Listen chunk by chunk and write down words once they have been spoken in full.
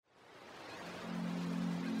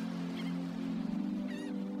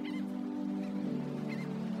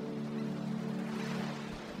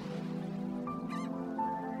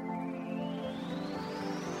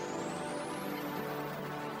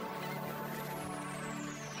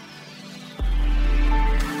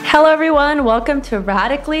Hello, everyone. Welcome to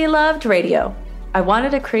Radically Loved Radio. I wanted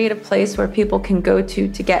to create a place where people can go to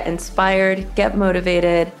get inspired, get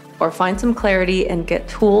motivated, or find some clarity and get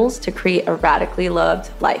tools to create a radically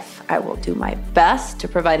loved life. I will do my best to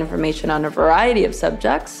provide information on a variety of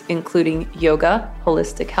subjects, including yoga,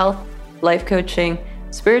 holistic health, life coaching,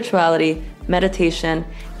 spirituality, meditation,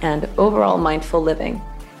 and overall mindful living.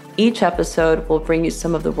 Each episode will bring you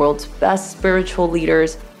some of the world's best spiritual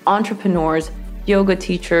leaders, entrepreneurs, yoga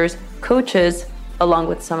teachers, coaches, along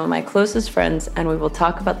with some of my closest friends, and we will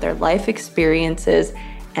talk about their life experiences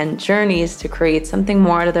and journeys to create something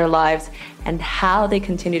more out of their lives and how they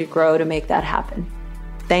continue to grow to make that happen.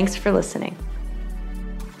 Thanks for listening.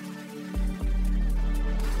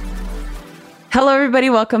 Hello, everybody.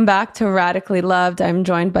 Welcome back to Radically Loved. I'm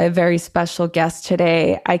joined by a very special guest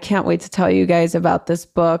today. I can't wait to tell you guys about this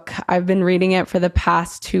book. I've been reading it for the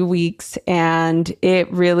past 2 weeks, and it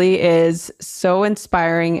really is so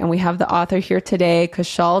inspiring. And we have the author here today,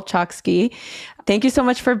 Kushal Choksi. Thank you so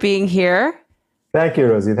much for being here. Thank you,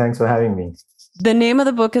 Rosie. Thanks for having me. The name of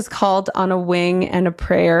the book is called On a Wing and a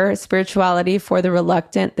Prayer, Spirituality for the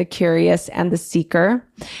Reluctant, the Curious, and the Seeker.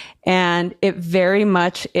 And it very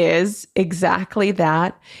much is exactly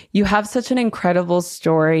that. You have such an incredible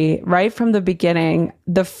story right from the beginning.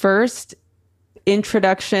 The first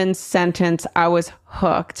introduction sentence, I was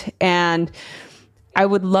hooked. And I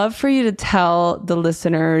would love for you to tell the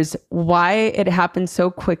listeners why it happened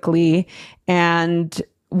so quickly and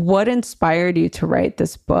what inspired you to write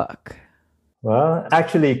this book. Well,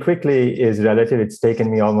 actually, quickly is relative. It's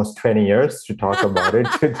taken me almost 20 years to talk about it.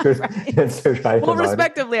 to write well, about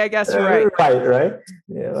respectively, it. I guess you're right. Right.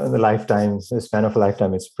 Yeah, the span of a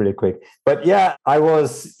lifetime, it's pretty quick. But yeah, I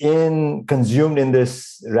was consumed in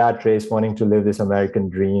this rat race, wanting to live this American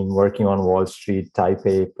dream, working on Wall Street, type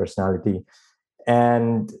A personality.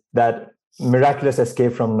 And that miraculous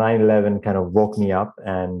escape from 9/11 kind of woke me up,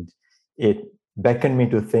 and it beckoned me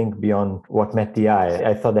to think beyond what met the eye.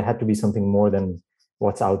 I thought there had to be something more than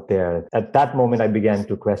what's out there. At that moment, I began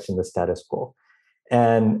to question the status quo.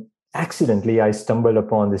 And accidentally, I stumbled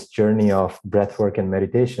upon this journey of breathwork and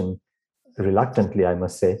meditation, reluctantly, I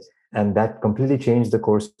must say. And that completely changed the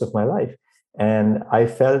course of my life. And I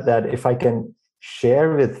felt that if I can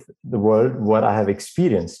share with the world what I have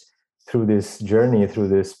experienced through this journey, through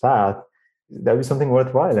this path, that would be something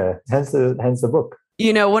worthwhile. Hence the book.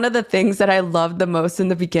 You know, one of the things that I loved the most in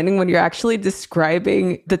the beginning, when you're actually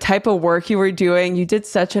describing the type of work you were doing, you did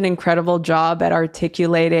such an incredible job at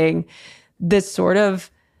articulating this sort of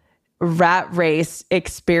rat race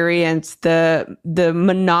experience, the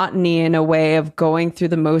monotony in a way of going through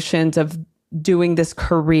the motions of doing this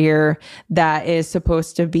career that is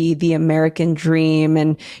supposed to be the American dream.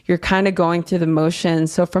 And you're kind of going through the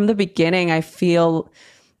motions. So from the beginning, I feel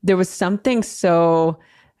there was something so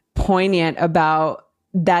poignant about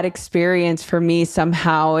that experience for me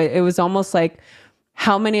somehow. It was almost like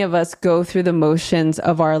how many of us go through the motions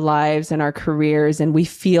of our lives and our careers, and we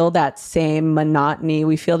feel that same monotony.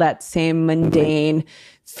 We feel that same mundane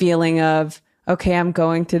feeling of, okay, I'm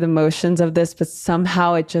going through the motions of this, but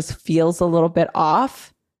somehow it just feels a little bit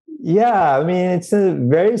off. Yeah, I mean, it's a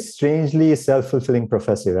very strangely self-fulfilling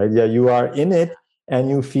prophecy, right? Yeah, you are in it and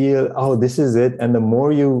you feel, oh, this is it. And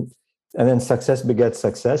and then success begets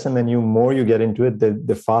success. And then more you get into it,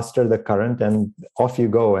 the faster the current, and off you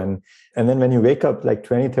go. And then when you wake up, like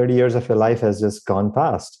 20, 30 years of your life has just gone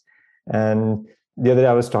past. And the other day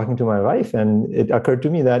I was talking to my wife, and it occurred to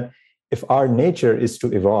me that if our nature is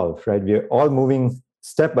to evolve, right, we're all moving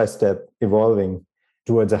step by step, evolving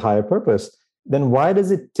towards a higher purpose, then why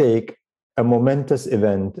does it take a momentous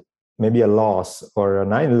event, maybe a loss or a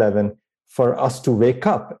 9/11, for us to wake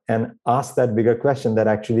up and ask that bigger question that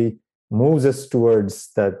actually moves us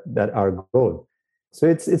towards that our goal? So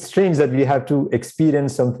it's strange that we have to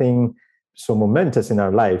experience something so momentous in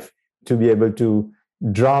our life to be able to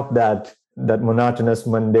drop that monotonous,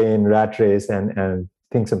 mundane rat race and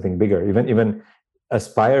think something bigger, even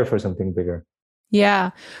aspire for something bigger. Yeah.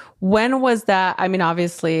 When was that? I mean,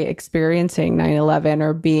 obviously experiencing 9/11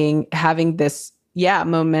 or having this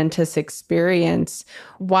momentous experience.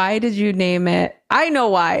 Why did you name it? I know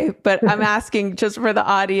why, but I'm asking just for the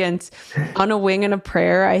audience. On a Wing and a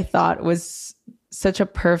Prayer, I thought was such a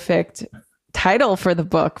perfect title for the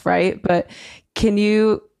book, right? But can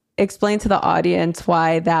you explain to the audience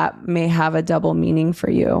why that may have a double meaning for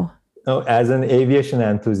you? Oh, as an aviation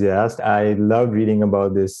enthusiast, I loved reading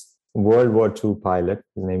about this World War II pilot.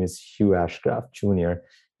 His name is Hugh Ashcraft Jr.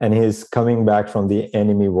 And he's coming back from the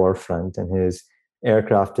enemy war front, and his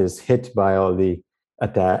aircraft is hit by all the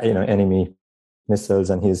enemy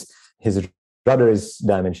missiles, and his rudder is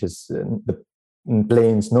damaged. The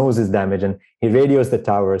plane's nose is damaged, and he radios the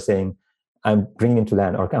tower saying, I'm bringing into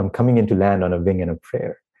land, or I'm coming into land on a wing and a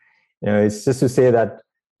prayer. It's just to say that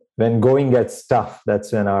when going gets tough,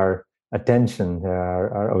 that's when our attention,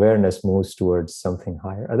 our awareness moves towards something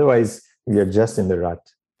higher. Otherwise, we are just in the rut.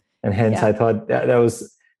 And hence, Yeah. I thought that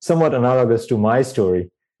was somewhat analogous to my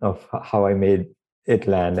story of how I made it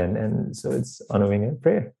land. And so it's on a wing and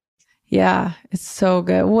prayer. Yeah, it's so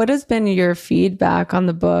good. What has been your feedback on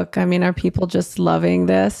the book? I mean, are people just loving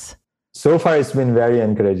this? So far, it's been very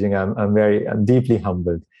encouraging. I'm deeply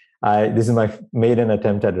humbled. This is my maiden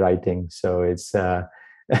attempt at writing, so it's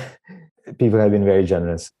people have been very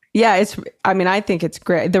generous. Yeah, I think it's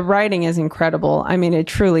great. The writing is incredible. I mean, it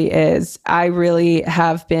truly is. I really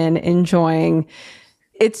have been enjoying.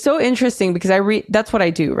 It's so interesting because that's what I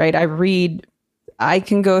do, right? I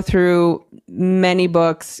can go through many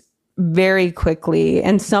books very quickly.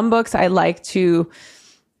 And some books I like to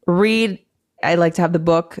read. I like to have the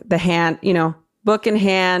book in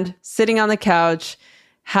hand, sitting on the couch,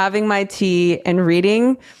 having my tea and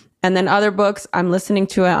reading. And then other books, I'm listening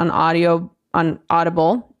to it on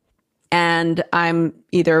Audible. And I'm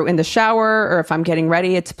either in the shower or if I'm getting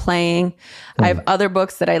ready, it's playing. I have other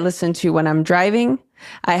books that I listen to when I'm driving.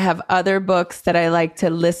 I have other books that I like to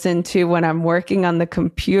listen to when I'm working on the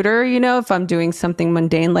computer, if I'm doing something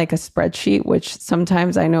mundane like a spreadsheet, which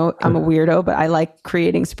sometimes I know I'm a weirdo, but I like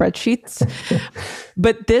creating spreadsheets.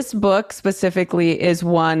 But this book specifically is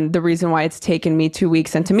the reason why it's taken me 2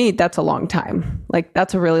 weeks. And to me, that's a long time. Like,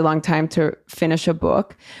 that's a really long time to finish a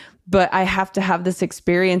book. But I have to have this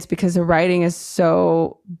experience because the writing is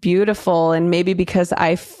so beautiful. And maybe because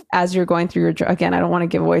as you're going through again, I don't want to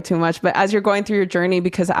give away too much, but as you're going through your journey,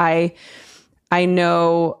 because I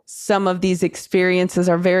know some of these experiences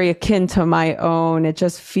are very akin to my own. It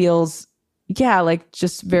just feels, like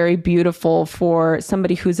just very beautiful for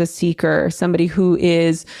somebody who's a seeker, somebody who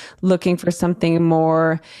is looking for something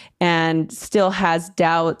more and still has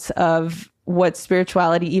doubts of what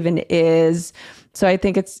spirituality even is. So I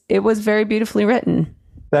think it was very beautifully written.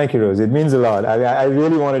 Thank you, Rose. It means a lot. I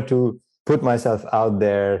really wanted to put myself out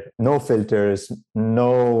there. No filters,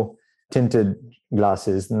 no tinted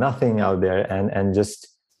glasses, nothing out there, and just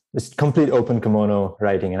complete open kimono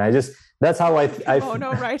writing. And that's how I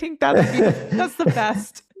kimono writing. That's the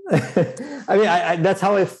best. That's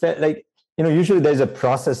how I felt. Like, usually there's a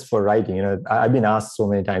process for writing. I've been asked so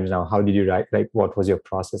many times now, how did you write? Like, what was your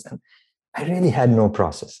process? And I really had no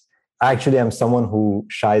process. Actually, I'm someone who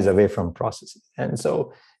shies away from processes. And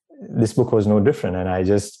so this book was no different. And I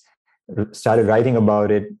just started writing about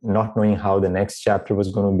it, not knowing how the next chapter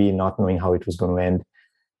was going to be, not knowing how it was going to end.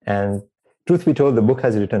 And truth be told, the book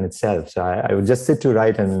has written itself. So I would just sit to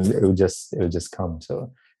write and it would just come.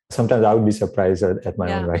 So sometimes I would be surprised at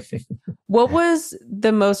my own writing. What was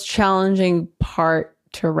the most challenging part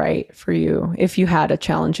to write for you, if you had a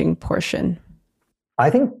challenging portion? I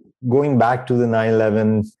think going back to the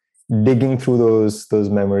 9/11, digging through those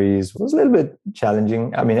memories was a little bit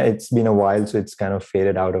challenging. I mean, it's been a while, so it's kind of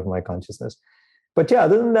faded out of my consciousness. But yeah,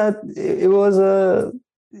 other than that, it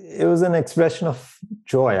was an expression of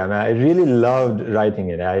joy. I mean, I really loved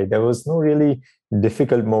writing it. There was no really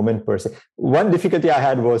difficult moment per se. One difficulty I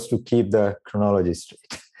had was to keep the chronology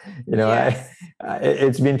straight. Yes.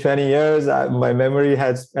 It's been 20 years. My memory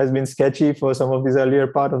has been sketchy for some of these earlier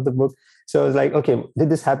part of the book. So I was like, okay, did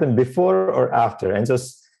this happen before or after? And so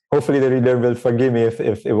hopefully the reader will forgive me if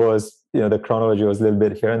it was, the chronology was a little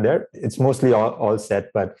bit here and there. It's mostly all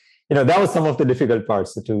set, but that was some of the difficult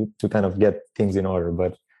parts to kind of get things in order.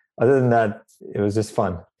 But other than that, it was just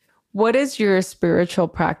fun. What is your spiritual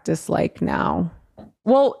practice like now?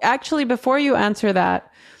 Well, actually, before you answer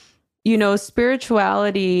that,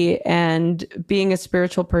 spirituality and being a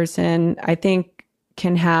spiritual person, I think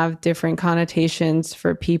can have different connotations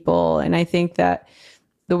for people. And I think that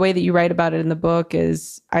the way that you write about it in the book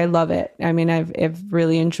I love it. I mean, I've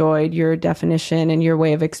really enjoyed your definition and your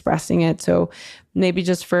way of expressing it. So maybe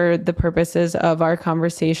just for the purposes of our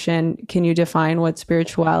conversation, can you define what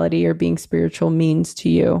spirituality or being spiritual means to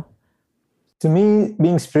you? To me,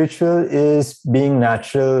 being spiritual is being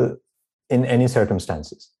natural in any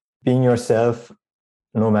circumstances, being yourself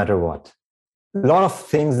no matter what. A lot of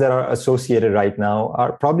things that are associated right now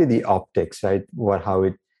are probably the optics, right? How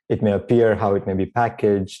it may appear, how it may be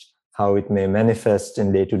packaged, how it may manifest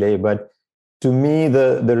in day to day. But to me,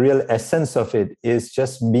 the real essence of it is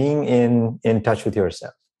just being in touch with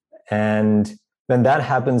yourself. And when that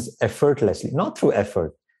happens effortlessly, not through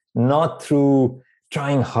effort, not through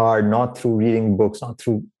trying hard, not through reading books, not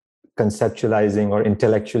through conceptualizing or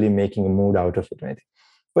intellectually making a mood out of it or anything,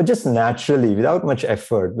 but just naturally, without much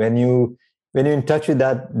effort, when you when you're in touch with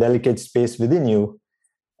that delicate space within you,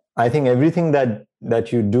 I think everything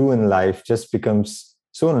that you do in life just becomes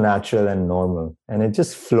so natural and normal, and it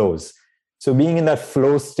just flows. So being in that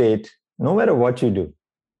flow state, no matter what you do,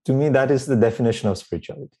 to me, that is the definition of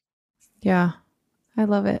spirituality. Yeah, I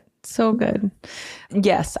love it. So good.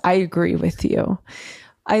 Yes, I agree with you.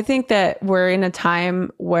 I think that we're in a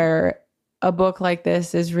time where a book like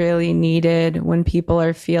this is really needed when people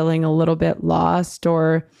are feeling a little bit lost,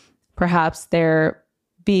 or perhaps they're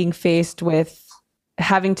being faced with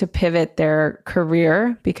having to pivot their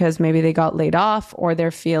career because maybe they got laid off, or they're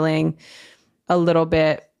feeling a little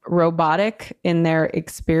bit robotic in their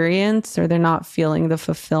experience, or they're not feeling the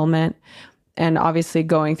fulfillment. And obviously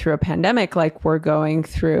going through a pandemic like we're going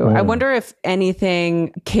through. I wonder if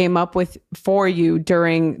anything came up with for you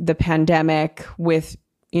during the pandemic with,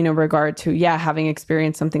 regard to, having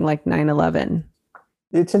experienced something like 9/11.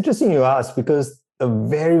 It's interesting you ask, because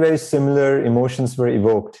very, very similar emotions were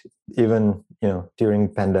evoked even, during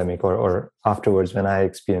pandemic or afterwards when I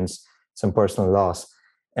experienced some personal loss.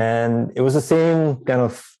 And it was the same kind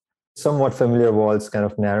of somewhat familiar walls kind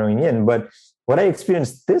of narrowing in. But what I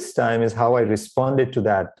experienced this time is how I responded to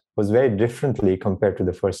that was very differently compared to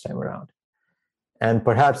the first time around. And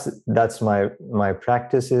perhaps that's my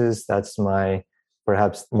practices, that's my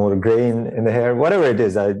perhaps more grain in the hair, whatever it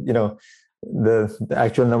is, the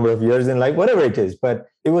actual number of years in life, whatever it is. But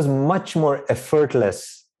it was much more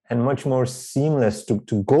effortless and much more seamless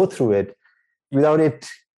to go through it without it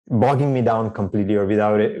bogging me down completely, or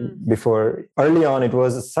without it before. Early on, it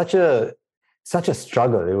was such a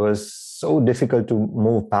struggle. It was so difficult to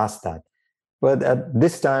move past that. But at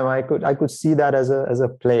this time, I could see that as a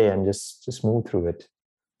play and just move through it.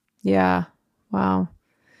 Yeah. Wow.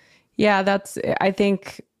 Yeah, I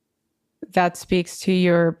think that speaks to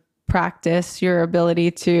your practice, your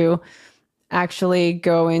ability to actually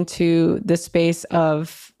go into the space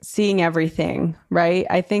of seeing everything, right?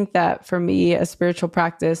 I think that for me, a spiritual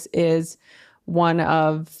practice is one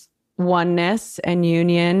of oneness and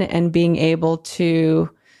union, and being able to,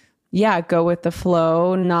 go with the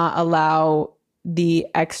flow, not allow the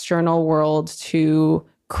external world to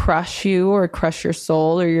crush you or crush your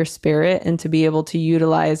soul or your spirit, and to be able to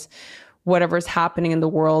utilize whatever's happening in the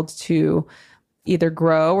world to either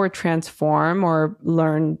grow or transform or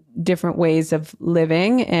learn different ways of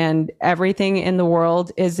living. And everything in the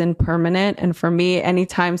world is impermanent. And for me,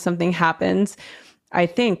 anytime something happens, I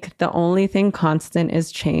think the only thing constant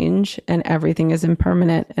is change, and everything is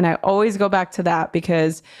impermanent. And I always go back to that,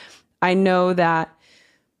 because I know that,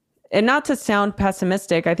 and not to sound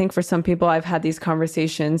pessimistic, I think for some people I've had these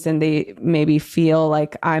conversations and they maybe feel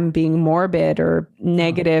like I'm being morbid or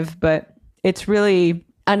negative, but it's really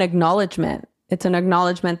an acknowledgement. It's an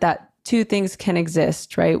acknowledgement that two things can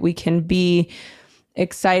exist, right? We can be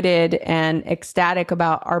excited and ecstatic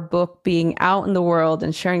about our book being out in the world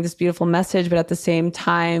and sharing this beautiful message, but at the same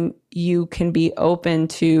time, you can be open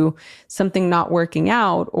to something not working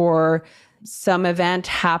out, or some event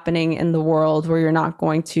happening in the world where you're not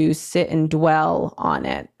going to sit and dwell on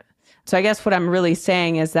it. So I guess what I'm really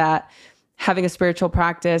saying is that having a spiritual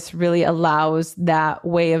practice really allows that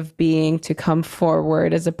way of being to come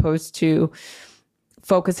forward, as opposed to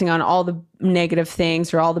focusing on all the negative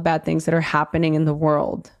things or all the bad things that are happening in the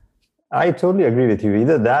world. I totally agree with you.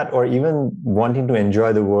 Either that, or even wanting to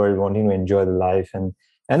enjoy the world, wanting to enjoy the life, and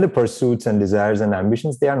the pursuits and desires and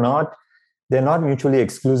ambitions, they're not mutually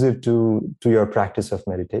exclusive to your practice of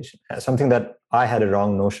meditation. Something that I had a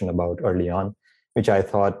wrong notion about early on, which I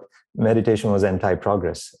thought meditation was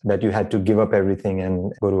anti-progress, that you had to give up everything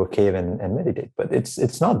and go to a cave and meditate. But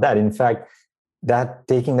it's not that. In fact, that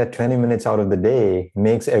taking that 20 minutes out of the day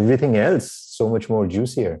makes everything else so much more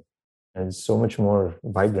juicier and so much more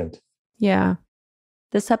vibrant. Yeah.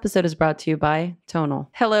 This episode is brought to you by Tonal.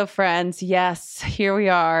 Hello, friends. Yes, here we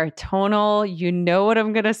are. Tonal, you know what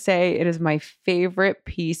I'm going to say. It is my favorite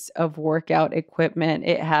piece of workout equipment.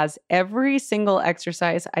 It has every single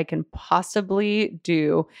exercise I can possibly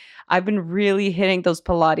do. I've been really hitting those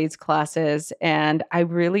Pilates classes, and I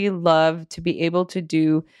really love to be able to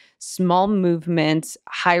do small movements,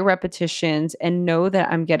 high repetitions, and know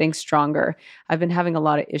that I'm getting stronger. I've been having a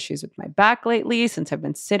lot of issues with my back lately since I've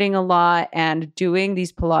been sitting a lot, and doing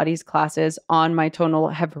these Pilates classes on my Tonal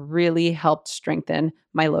have really helped strengthen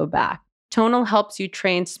my low back. Tonal helps you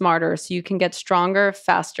train smarter so you can get stronger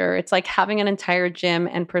faster. It's like having an entire gym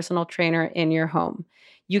and personal trainer in your home.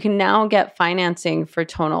 You can now get financing for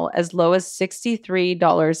Tonal as low as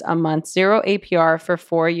 $63 a month, 0 APR for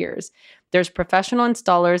 4 years. There's professional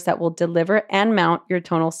installers that will deliver and mount your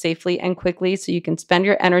tonal safely and quickly so you can spend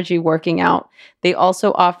your energy working out. They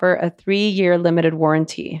also offer a 3-year limited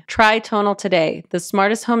warranty. Try Tonal today, the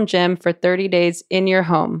smartest home gym for 30 days in your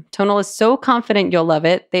home. Tonal is so confident you'll love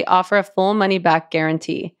it, they offer a full money-back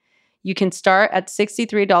guarantee. You can start at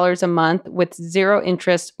 $63 a month with zero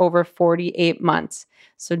interest over 48 months.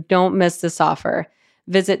 So don't miss this offer.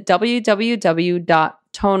 Visit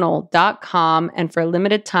www.tonal.com and for a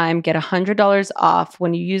limited time, get $100 off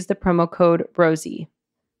when you use the promo code ROSIE.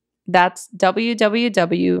 That's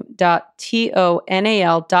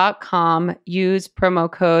www.tonal.com. Use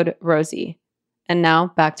promo code ROSIE. And now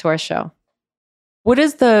back to our show. What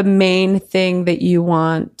is the main thing that you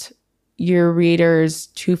want your readers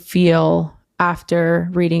to feel after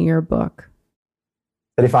reading your book?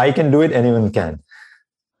 That if I can do it, anyone can.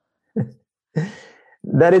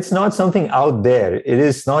 That it's not something out there. It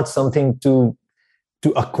is not something to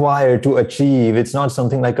acquire, to achieve. It's not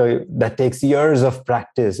something that takes years of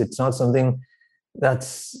practice. It's not something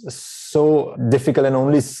that's so difficult and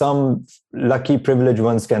only some lucky privileged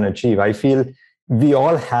ones can achieve. I feel we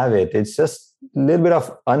all have it. It's just a little bit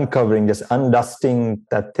of uncovering, just undusting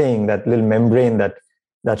that thing, that little membrane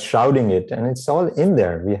that's shrouding it. And it's all in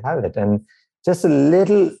there. We have it. And just a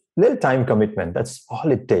little time commitment. That's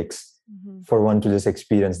all it takes for one to just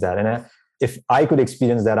experience that. And if I could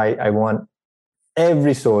experience that, I want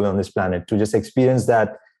every soul on this planet to just experience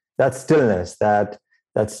that stillness, that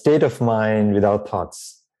state of mind without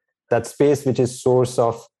thoughts, that space which is source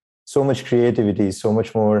of so much creativity, so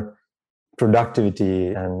much more productivity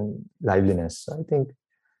and liveliness. So I think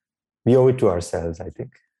we owe it to ourselves, I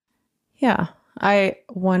think. Yeah, I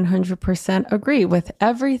 100% agree with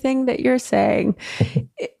everything that you're saying.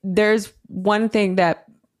 There's one thing that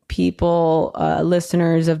people,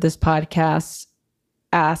 listeners of this podcast,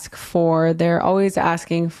 ask for. They're always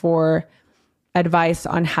asking for advice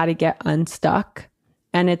on how to get unstuck.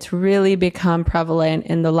 And it's really become prevalent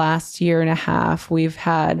in the last year and a half. We've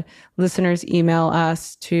had listeners email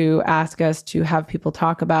us to ask us to have people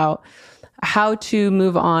talk about how to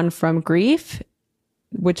move on from grief,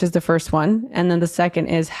 which is the first one. And then the second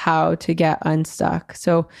is how to get unstuck.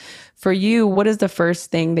 So for you, what is the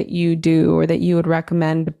first thing that you do or that you would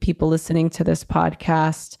recommend people listening to this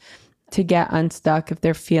podcast to get unstuck if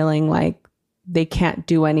they're feeling like they can't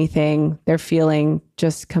do anything? They're feeling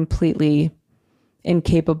just completely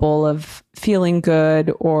incapable of feeling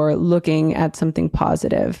good or looking at something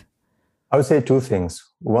positive. I would say two things.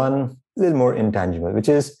 One, a little more intangible, which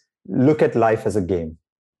is look at life as a game.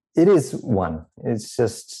 It is one. It's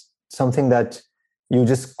just something that you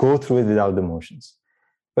just go through it without the emotions.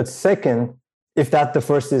 But second, if that the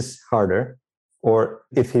first is harder or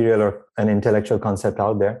ethereal or an intellectual concept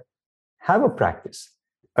out there, have a practice.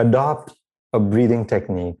 Adopt a breathing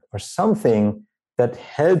technique or something that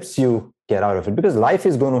helps you get out of it, because life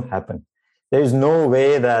is going to happen. There is no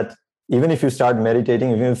way that even if you start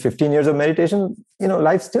meditating, even 15 years of meditation,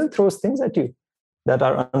 life still throws things at you that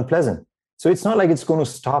are unpleasant. So it's not like it's going to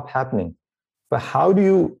stop happening. But how do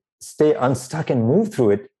you stay unstuck and move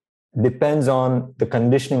through it depends on the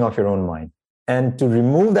conditioning of your own mind. And to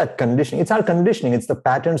remove that conditioning, it's our conditioning, it's the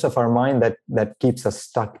patterns of our mind that keeps us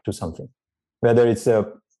stuck to something. Whether it's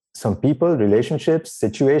some people, relationships,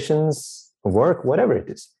 situations, work, whatever it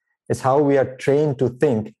is. It's how we are trained to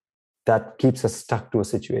think that keeps us stuck to a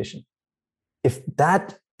situation. If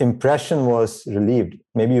that impression was relieved,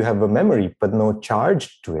 maybe you have a memory, but no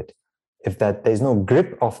charge to it. If there's no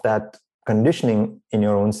grip of that conditioning in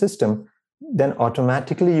your own system, then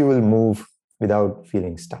automatically you will move without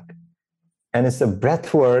feeling stuck. And it's a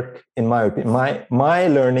breath work, in my opinion. My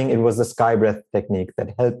learning, it was the sky breath technique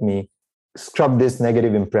that helped me scrub these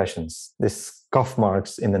negative impressions, these cuff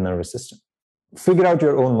marks in the nervous system. Figure out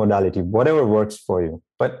your own modality, whatever works for you.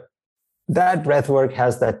 But that breath work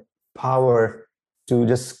has that power to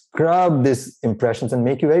just scrub these impressions and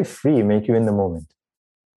make you very free, make you in the moment.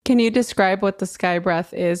 Can you describe what the sky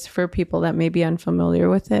breath is for people that may be unfamiliar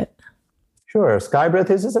with it? Sure. Sky breath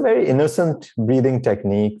is just a very innocent breathing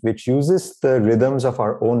technique which uses the rhythms of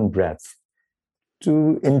our own breath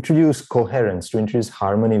to introduce coherence, to introduce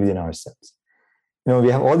harmony within ourselves.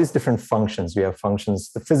 We have all these different functions. We have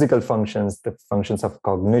functions, the physical functions, the functions of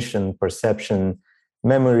cognition, perception,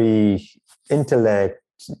 memory, intellect,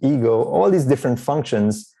 ego, all these different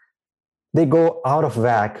functions, they go out of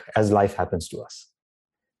whack as life happens to us.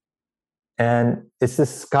 And it's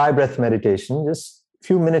this sky breath meditation, just a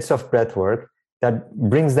few minutes of breath work that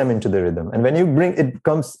brings them into the rhythm. And when it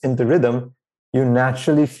comes into rhythm, you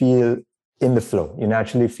naturally feel in the flow. You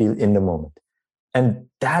naturally feel in the moment. And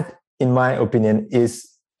that, in my opinion, is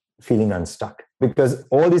feeling unstuck. because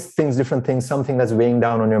all these things, different things, something that's weighing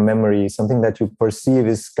down on your memory, something that you perceive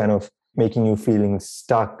is kind of making you feeling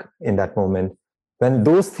stuck in that moment. When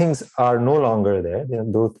those things are no longer there,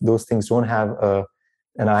 those things don't have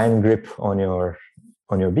an iron grip on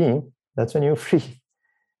your being, that's when you're free.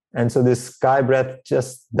 And so this sky breath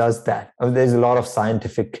just does that. There's a lot of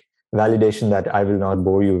scientific validation that I will not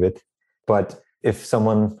bore you with. But if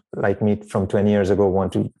someone like me from 20 years ago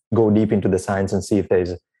want to go deep into the science and see if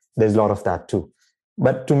there's a lot of that too.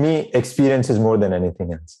 But to me, experience is more than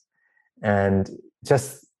anything else. And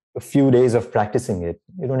just a few days of practicing it,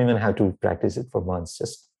 you don't even have to practice it for months,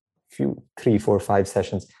 just a few, 3, 4, 5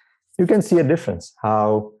 sessions. You can see a difference,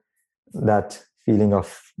 how that feeling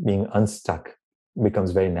of being unstuck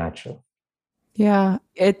becomes very natural. Yeah,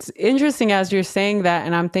 it's interesting as you're saying that,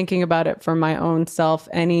 and I'm thinking about it for my own self.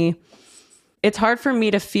 It's hard for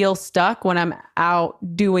me to feel stuck when I'm out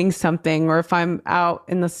doing something, or if I'm out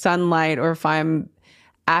in the sunlight, or if I'm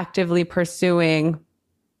actively pursuing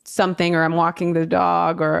something, or I'm walking the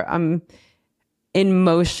dog, or I'm in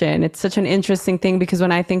motion. It's such an interesting thing because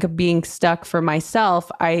when I think of being stuck for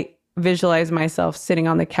myself, I visualize myself sitting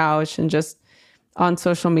on the couch and just on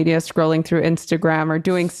social media, scrolling through Instagram or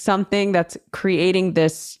doing something that's creating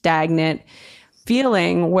this stagnant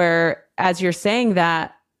feeling where, as you're saying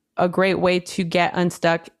that, a great way to get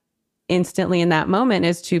unstuck instantly in that moment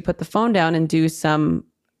is to put the phone down and do some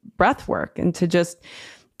breath work and to just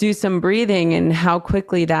do some breathing, and how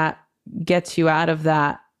quickly that gets you out of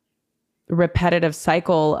that repetitive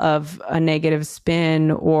cycle of a negative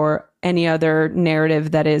spin or any other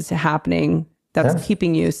narrative that is happening that's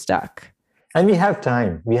keeping you stuck. And we have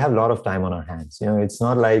time. We have a lot of time on our hands. It's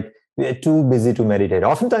not like we're too busy to meditate.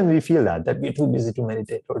 Oftentimes we feel that we're too busy to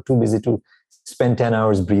meditate or too busy to spend 10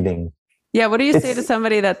 hours breathing. Yeah. What do you say to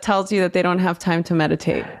somebody that tells you that they don't have time to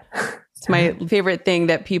meditate? It's my favorite thing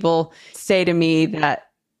that people say to me, that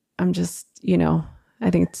I'm just, I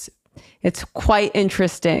think it's quite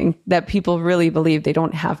interesting that people really believe they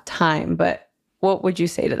don't have time. But what would you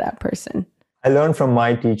say to that person? I learned from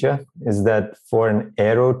my teacher is that for an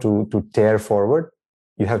arrow to tear forward,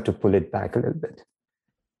 you have to pull it back a little bit.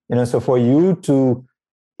 So for you to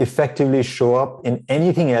effectively show up in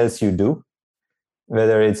anything else you do,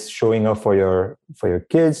 whether it's showing up for your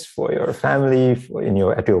kids, for your family,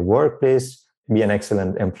 at your workplace, be an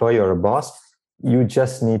excellent employee or a boss, you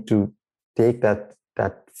just need to take that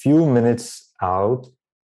few minutes out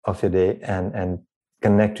of your day and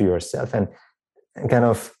connect to yourself and kind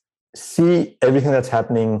of see everything that's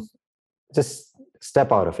happening. Just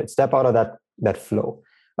step out of it, step out of that flow.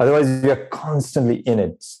 Otherwise, you're constantly in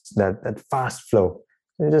it, that fast flow.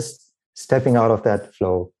 You're just stepping out of that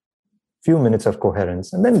flow, few minutes of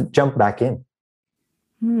coherence, and then jump back in.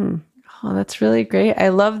 Oh, that's really great. I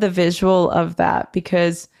love the visual of that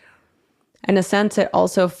because in a sense, it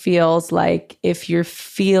also feels like if you're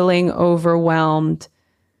feeling overwhelmed,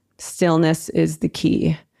 stillness is the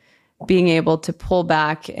key. Being able to pull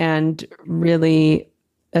back and really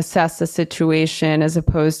assess the situation as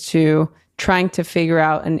opposed to trying to figure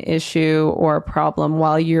out an issue or a problem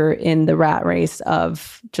while you're in the rat race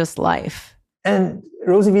of just life. And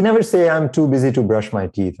Rosie, we never say I'm too busy to brush my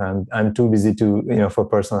teeth. I'm too busy to, for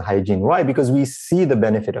personal hygiene. Why? Because we see the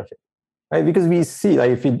benefit of it, right? Because we see,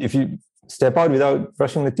 like, if you step out without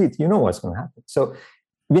brushing the teeth, you know what's going to happen. So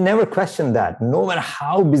we never question that. No matter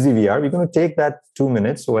how busy we are, we're going to take that 2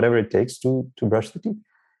 minutes or whatever it takes to brush the teeth.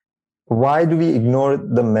 Why do we ignore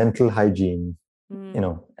the mental hygiene,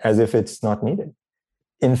 as if it's not needed?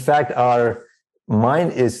 In fact, our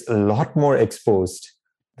mind is a lot more exposed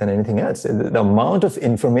than anything else. The amount of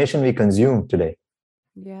information we consume today.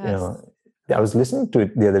 Yes. I was listening to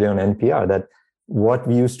it the other day on NPR that what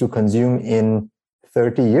we used to consume in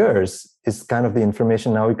 30 years is kind of the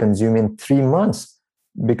information now we consume in 3 months,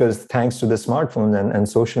 because thanks to the smartphone and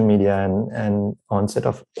social media and onset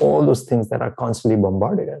of all those things that are constantly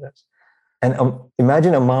bombarded at us. And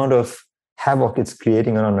imagine amount of havoc it's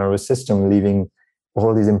creating on our nervous system, leaving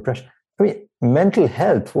all these impressions. I mean, mental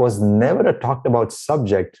health was never a talked about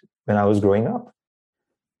subject when I was growing up,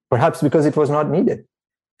 perhaps because it was not needed.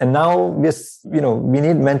 And now we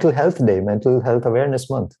need Mental Health Day, Mental Health Awareness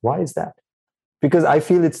Month. Why is that? Because I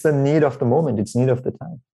feel it's the need of the moment, it's need of the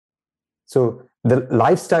time. So the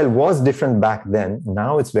lifestyle was different back then.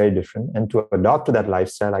 Now it's very different. And to adopt to that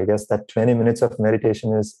lifestyle, I guess that 20 minutes of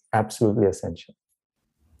meditation is absolutely essential.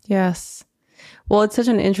 Yes. Well, it's such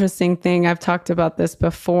an interesting thing. I've talked about this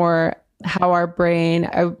before, how our brain,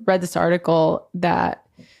 I read this article that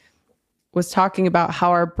was talking about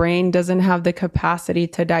how our brain doesn't have the capacity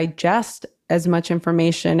to digest as much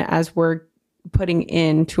information as we're putting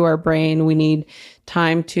into our brain. We need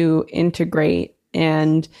time to integrate.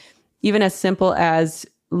 And even as simple as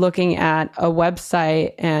looking at a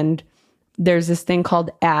website and there's this thing called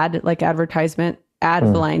advertisement, ad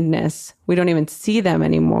blindness. We don't even see them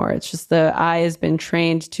anymore. It's just the eye has been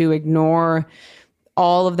trained to ignore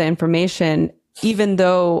all of the information, even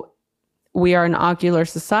though we are an ocular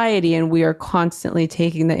society and we are constantly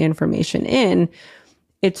taking the information in.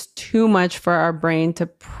 It's too much for our brain to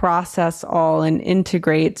process all and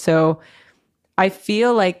integrate. So I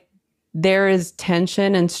feel like there is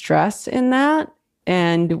tension and stress in that,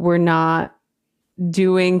 and we're not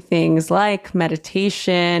doing things like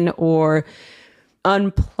meditation or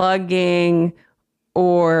unplugging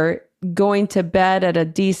or going to bed at a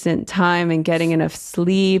decent time and getting enough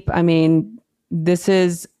sleep. I mean,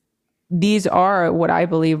 these are what I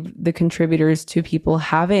believe the contributors to people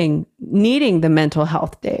needing the mental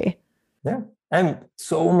health day. Yeah. And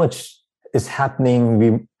so much is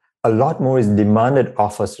happening. A lot more is demanded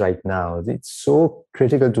of us right now. It's so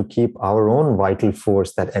critical to keep our own vital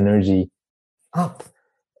force, that energy up.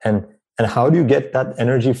 And how do you get that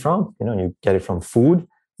energy from? You get it from food,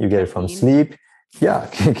 you get it from sleep. Yeah,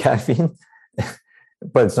 caffeine.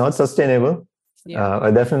 But it's not sustainable.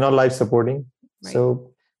 Definitely not life supporting. Right.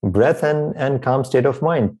 So breath and calm state of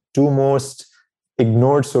mind, two most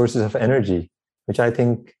ignored sources of energy, which I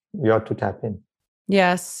think we ought to tap in.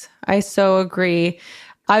 Yes, I so agree.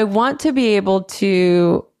 I want to be able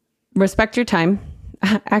to respect your time.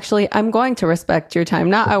 Actually, I'm going to respect your time.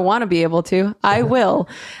 Not I want to be able to. I will.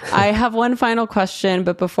 I have one final question,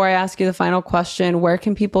 but before I ask you the final question, where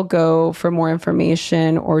can people go for more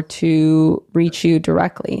information or to reach you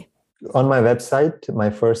directly? On my website, my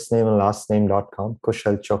first name and last name.com,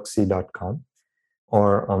 kushalchoksi.com,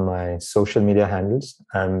 or on my social media handles.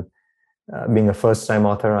 I'm being a first-time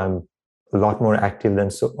author, I'm a lot more active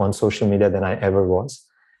on social media than I ever was.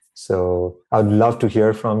 So I would love to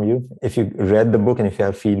hear from you. If you read the book and if you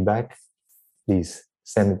have feedback, please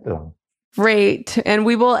send it along. Great. And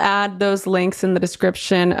we will add those links in the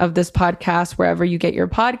description of this podcast, wherever you get your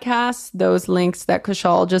podcasts. Those links that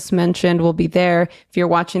Kushal just mentioned will be there. If you're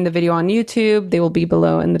watching the video on YouTube, they will be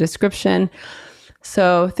below in the description.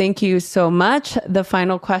 So thank you so much. The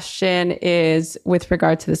final question is with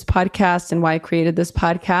regard to this podcast and why I created this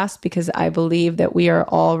podcast, because I believe that we are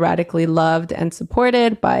all radically loved and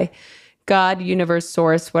supported by God, universe,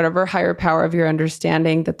 source, whatever higher power of your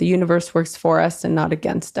understanding, that the universe works for us and not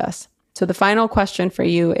against us. So the final question for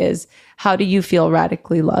you is, how do you feel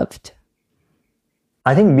radically loved?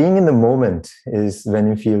 I think being in the moment is when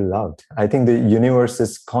you feel loved. I think the universe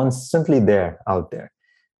is constantly there, out there.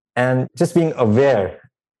 And just being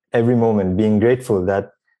aware every moment, being grateful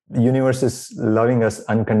that the universe is loving us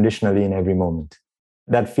unconditionally in every moment.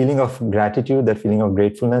 That feeling of gratitude, that feeling of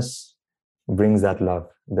gratefulness brings that love,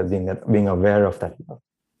 being aware of that love.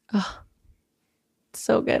 Oh,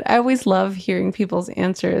 so good. I always love hearing people's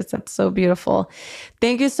answers. That's so beautiful.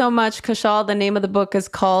 Thank you so much, Kushal. The name of the book is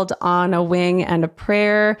called On a Wing and a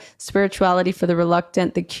Prayer, Spirituality for the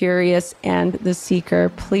Reluctant, the Curious, and the Seeker.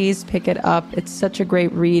 Please pick it up. It's such a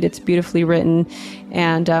great read. It's beautifully written.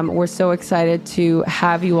 And we're so excited to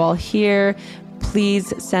have you all here.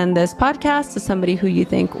 Please send this podcast to somebody who you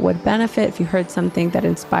think would benefit. If you heard something that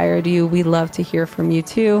inspired you, we love to hear from you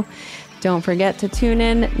too. Don't forget to tune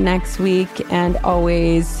in next week and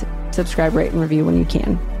always subscribe, rate, and review when you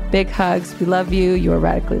can. Big hugs. We love you. You are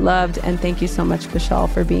radically loved. And thank you so much, Kushal,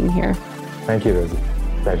 for being here. Thank you, Rosie.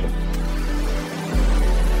 Pleasure.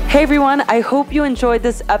 Hey, everyone. I hope you enjoyed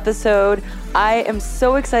this episode. I am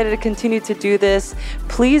so excited to continue to do this.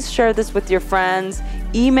 Please share this with your friends.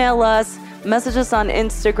 Email us. Message us on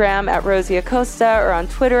Instagram at Rosie Acosta or on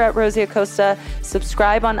Twitter at Rosie Acosta.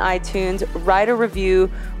 Subscribe on iTunes. Write a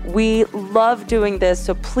review. We love doing this,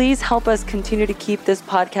 so please help us continue to keep this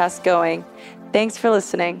podcast going. Thanks for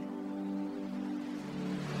listening.